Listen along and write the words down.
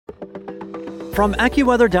From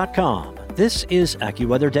AccuWeather.com, this is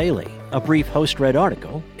AccuWeather Daily, a brief host-read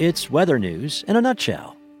article. It's weather news in a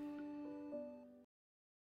nutshell.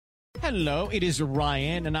 Hello, it is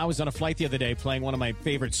Ryan, and I was on a flight the other day playing one of my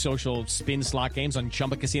favorite social spin slot games on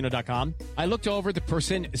ChumbaCasino.com. I looked over at the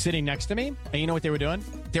person sitting next to me, and you know what they were doing?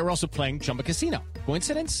 They were also playing Chumba Casino.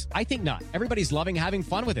 Coincidence? I think not. Everybody's loving having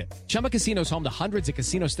fun with it. Chumba Casino is home to hundreds of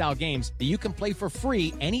casino-style games that you can play for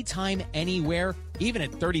free anytime, anywhere, even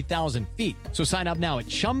at 30,000 feet. So sign up now at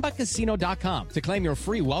ChumbaCasino.com to claim your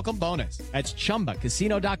free welcome bonus. That's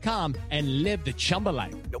ChumbaCasino.com and live the Chumba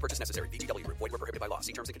life. No purchase necessary. VGW. Void where prohibited by law.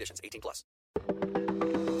 See terms and conditions.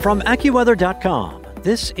 18+. From AccuWeather.com,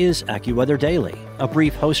 this is AccuWeather Daily, a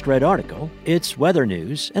brief host-read article. It's weather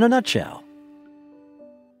news in a nutshell.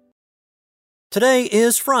 Today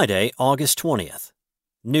is Friday, August 20th.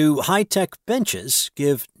 New high-tech benches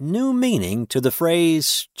give new meaning to the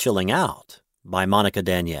phrase chilling out by Monica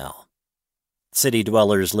Danielle. City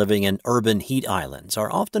dwellers living in urban heat islands are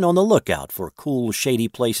often on the lookout for cool, shady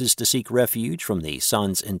places to seek refuge from the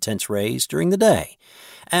sun's intense rays during the day.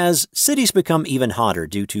 As cities become even hotter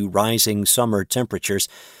due to rising summer temperatures,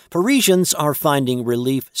 Parisians are finding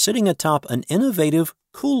relief sitting atop an innovative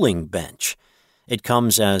cooling bench. It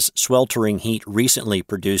comes as sweltering heat recently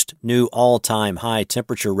produced new all-time high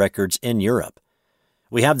temperature records in Europe.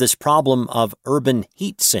 We have this problem of urban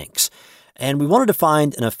heat sinks, and we wanted to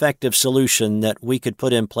find an effective solution that we could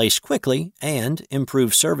put in place quickly and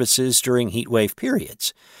improve services during heatwave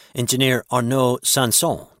periods, engineer Arnaud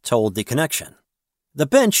Sanson told The Connection. The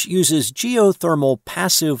bench uses geothermal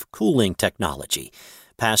passive cooling technology.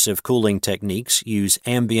 Passive cooling techniques use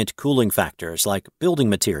ambient cooling factors like building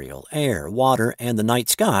material, air, water, and the night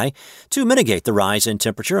sky to mitigate the rise in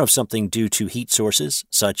temperature of something due to heat sources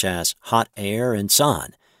such as hot air and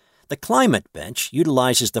sun. The climate bench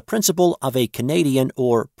utilizes the principle of a Canadian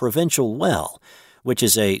or provincial well, which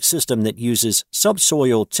is a system that uses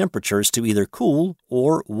subsoil temperatures to either cool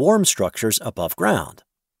or warm structures above ground.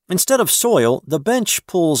 Instead of soil, the bench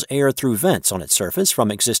pulls air through vents on its surface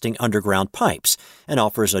from existing underground pipes and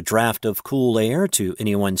offers a draft of cool air to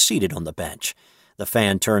anyone seated on the bench. The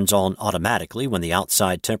fan turns on automatically when the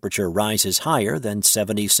outside temperature rises higher than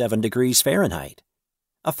 77 degrees Fahrenheit.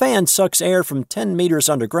 A fan sucks air from 10 meters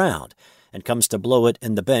underground and comes to blow it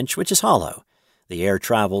in the bench, which is hollow. The air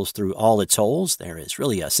travels through all its holes. There is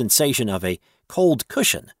really a sensation of a cold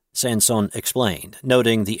cushion, Sanson explained,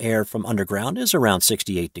 noting the air from underground is around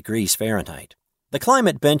 68 degrees Fahrenheit. The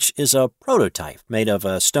climate bench is a prototype made of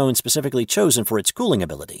a stone specifically chosen for its cooling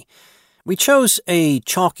ability. We chose a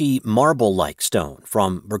chalky marble-like stone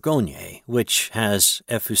from Bourgogne, which has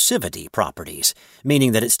effusivity properties,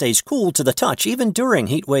 meaning that it stays cool to the touch even during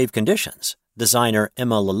heatwave conditions, designer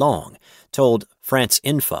Emma Lalonde told France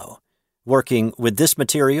Info. Working with this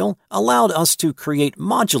material allowed us to create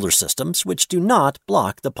modular systems which do not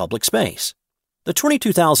block the public space. The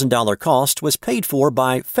 $22,000 cost was paid for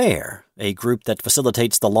by FAIR, a group that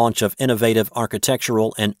facilitates the launch of innovative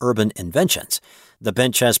architectural and urban inventions. The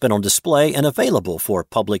bench has been on display and available for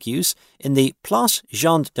public use in the Place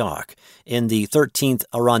Jeanne d'Arc in the 13th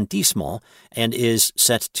arrondissement and is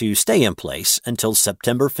set to stay in place until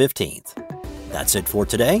September 15th. That's it for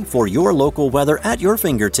today. For your local weather at your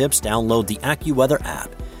fingertips, download the AccuWeather app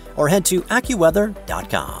or head to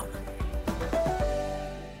AccuWeather.com.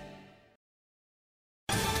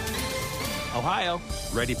 Ohio,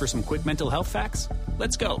 ready for some quick mental health facts?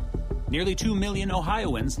 Let's go. Nearly 2 million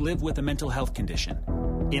Ohioans live with a mental health condition.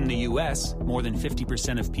 In the U.S., more than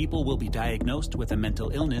 50% of people will be diagnosed with a mental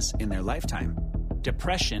illness in their lifetime.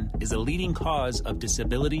 Depression is a leading cause of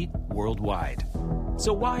disability worldwide.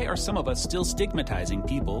 So why are some of us still stigmatizing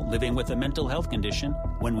people living with a mental health condition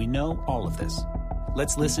when we know all of this?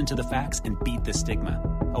 Let's listen to the facts and beat the stigma.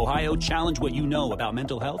 Ohio, challenge what you know about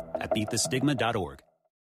mental health at beatthestigma.org.